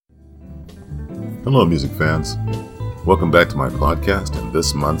Hello, music fans. Welcome back to my podcast and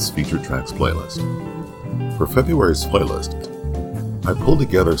this month's Featured Tracks playlist. For February's playlist, I pulled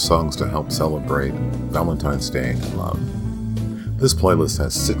together songs to help celebrate Valentine's Day and love. This playlist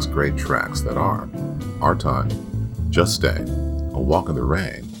has 6 great tracks that are Our Time, Just Stay, A Walk in the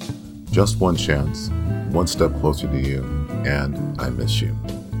Rain, Just One Chance, One Step Closer to You, and I Miss You.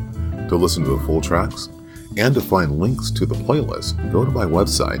 To listen to the full tracks and to find links to the playlist, go to my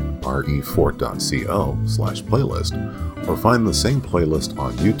website, refort.co/playlist, or find the same playlist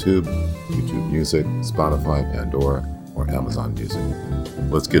on YouTube, YouTube Music, Spotify, Pandora, or Amazon Music.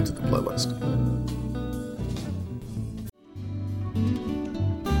 Let's get to the playlist.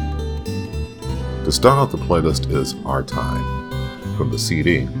 To start out the playlist is Our Time, from the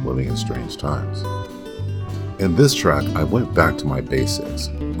CD, Living in Strange Times. In this track, I went back to my basics,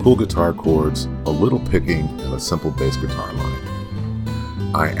 cool guitar chords, a little picking, and a simple bass guitar line.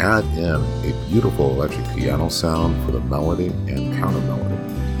 I add in a beautiful electric piano sound for the melody and counter melody.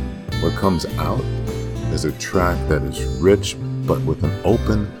 What comes out is a track that is rich, but with an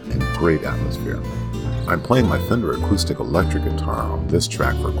open and great atmosphere. I'm playing my Fender acoustic electric guitar on this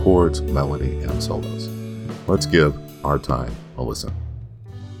track for chords, melody, and solos. Let's give Our Time a listen.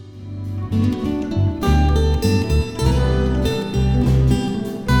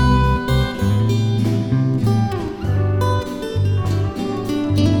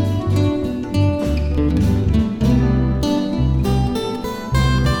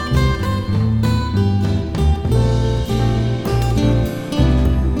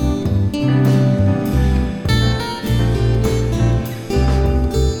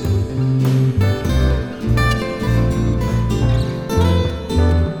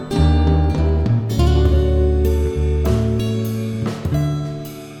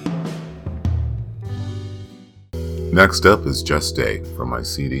 Next up is Just Stay from my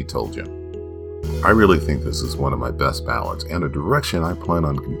CD Told You. I really think this is one of my best ballads and a direction I plan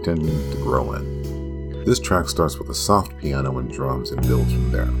on continuing to grow in. This track starts with a soft piano and drums and builds from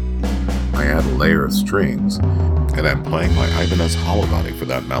there. I add a layer of strings and I'm playing my Ibanez hollow body for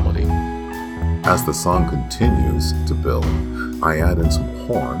that melody. As the song continues to build, I add in some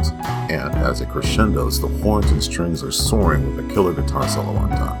horns, and as it crescendos, the horns and strings are soaring with a killer guitar solo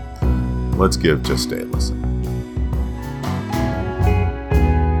on top. Let's give Just Stay a listen.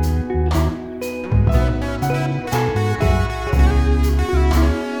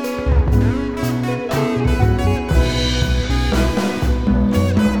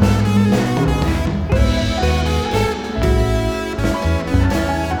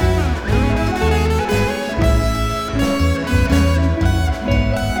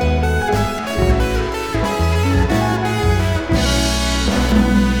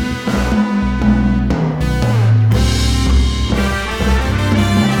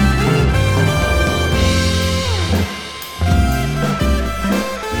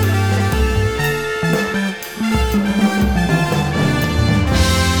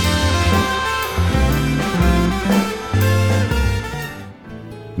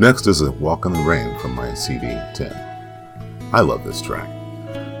 Next is A Walk in the Rain from my CD 10. I love this track.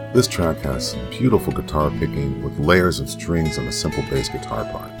 This track has some beautiful guitar picking with layers of strings and a simple bass guitar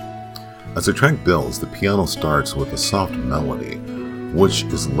part. As the track builds, the piano starts with a soft melody, which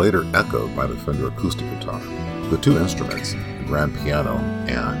is later echoed by the Fender acoustic guitar. The two instruments, the grand piano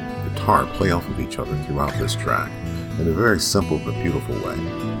and guitar, play off of each other throughout this track in a very simple but beautiful way.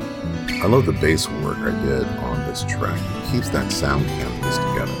 I love the bass work I did on this track. It keeps that sound canvas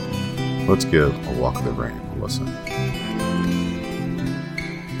together. Let's give A Walk in the Rain a listen.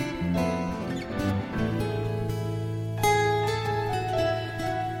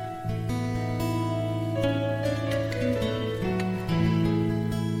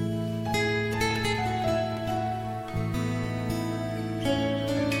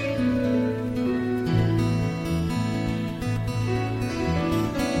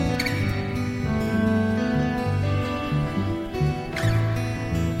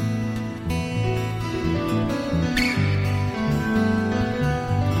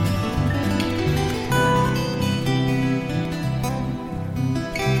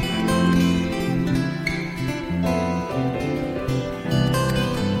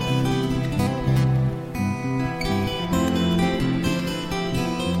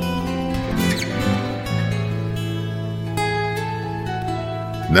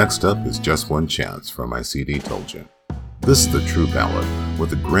 Next up is Just One Chance from my CD Told You. This is the true ballad, with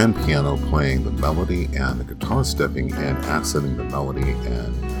the grand piano playing the melody and the guitar stepping in, accenting the melody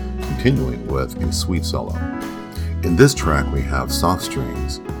and continuing with a sweet solo. In this track we have soft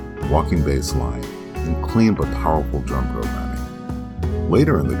strings, walking bass line, and clean but powerful drum programming.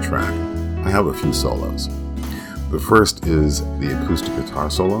 Later in the track, I have a few solos. The first is the acoustic guitar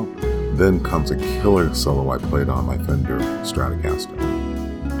solo, then comes a killer solo I played on my Fender Stratocaster.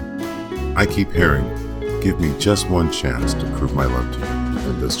 I keep hearing, "Give me just one chance to prove my love to you"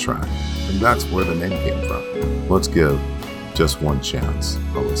 in this track, and that's where the name came from. Let's give just one chance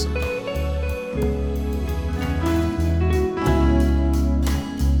a listen.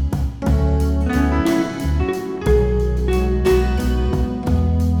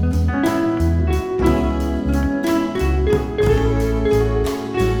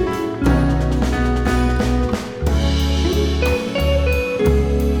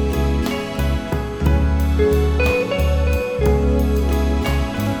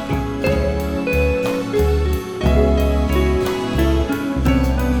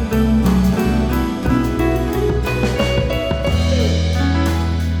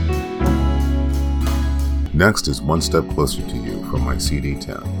 Next is One Step Closer to You from my CD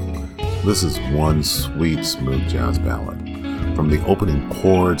 10. This is one sweet, smooth jazz ballad. From the opening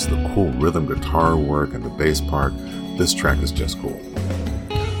chords, the cool rhythm guitar work, and the bass part, this track is just cool.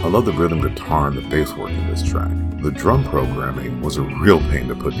 I love the rhythm guitar and the bass work in this track. The drum programming was a real pain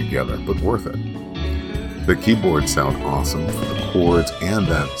to put together, but worth it. The keyboards sound awesome for the chords and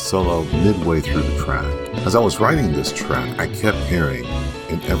that solo midway through the track. As I was writing this track, I kept hearing,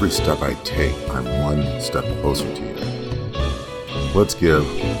 "In every step I take, I'm one step closer to you." Let's give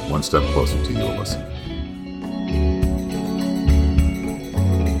One Step Closer to You a listen.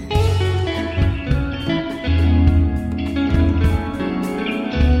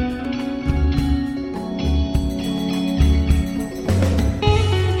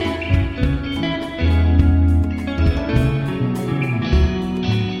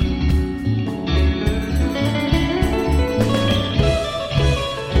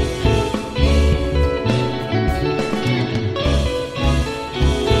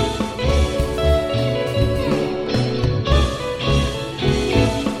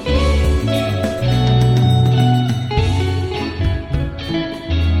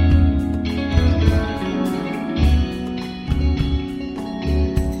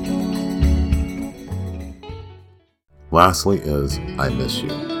 Lastly is I Miss You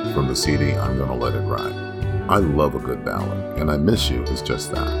from the CD I'm Gonna Let It Ride. I love a good ballad, and I Miss You is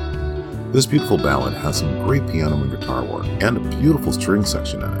just that. This beautiful ballad has some great piano and guitar work, and a beautiful string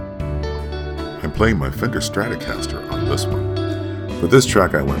section in it. I'm playing my Fender Stratocaster on this one. For this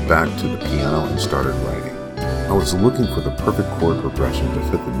track I went back to the piano and started writing. I was looking for the perfect chord progression to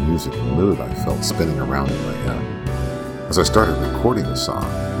fit the music and mood I felt spinning around in my head. As I started recording the song,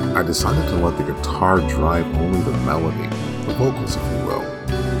 I decided to let the guitar drive only the melody, the vocals if you will,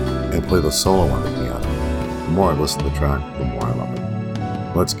 and play the solo on the piano. The more I listen to the track, the more I love it.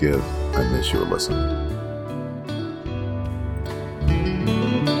 Let's give I Miss You a listen.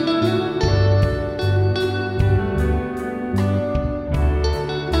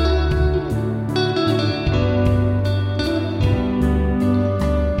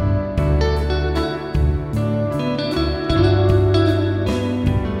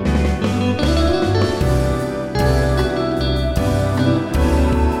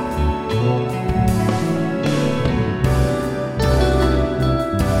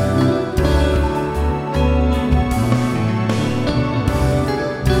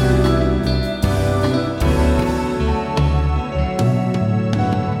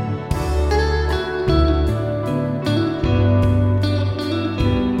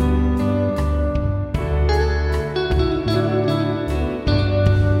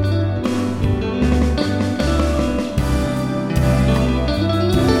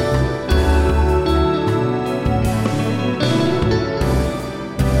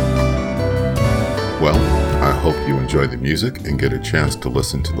 Well, I hope you enjoy the music and get a chance to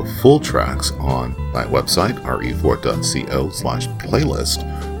listen to the full tracks on my website, re4.co/playlist,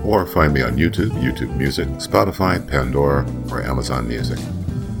 or find me on YouTube, YouTube Music, Spotify, Pandora, or Amazon Music.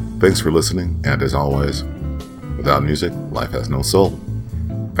 Thanks for listening, and as always, without music, life has no soul.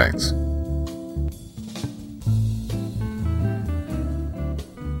 Thanks.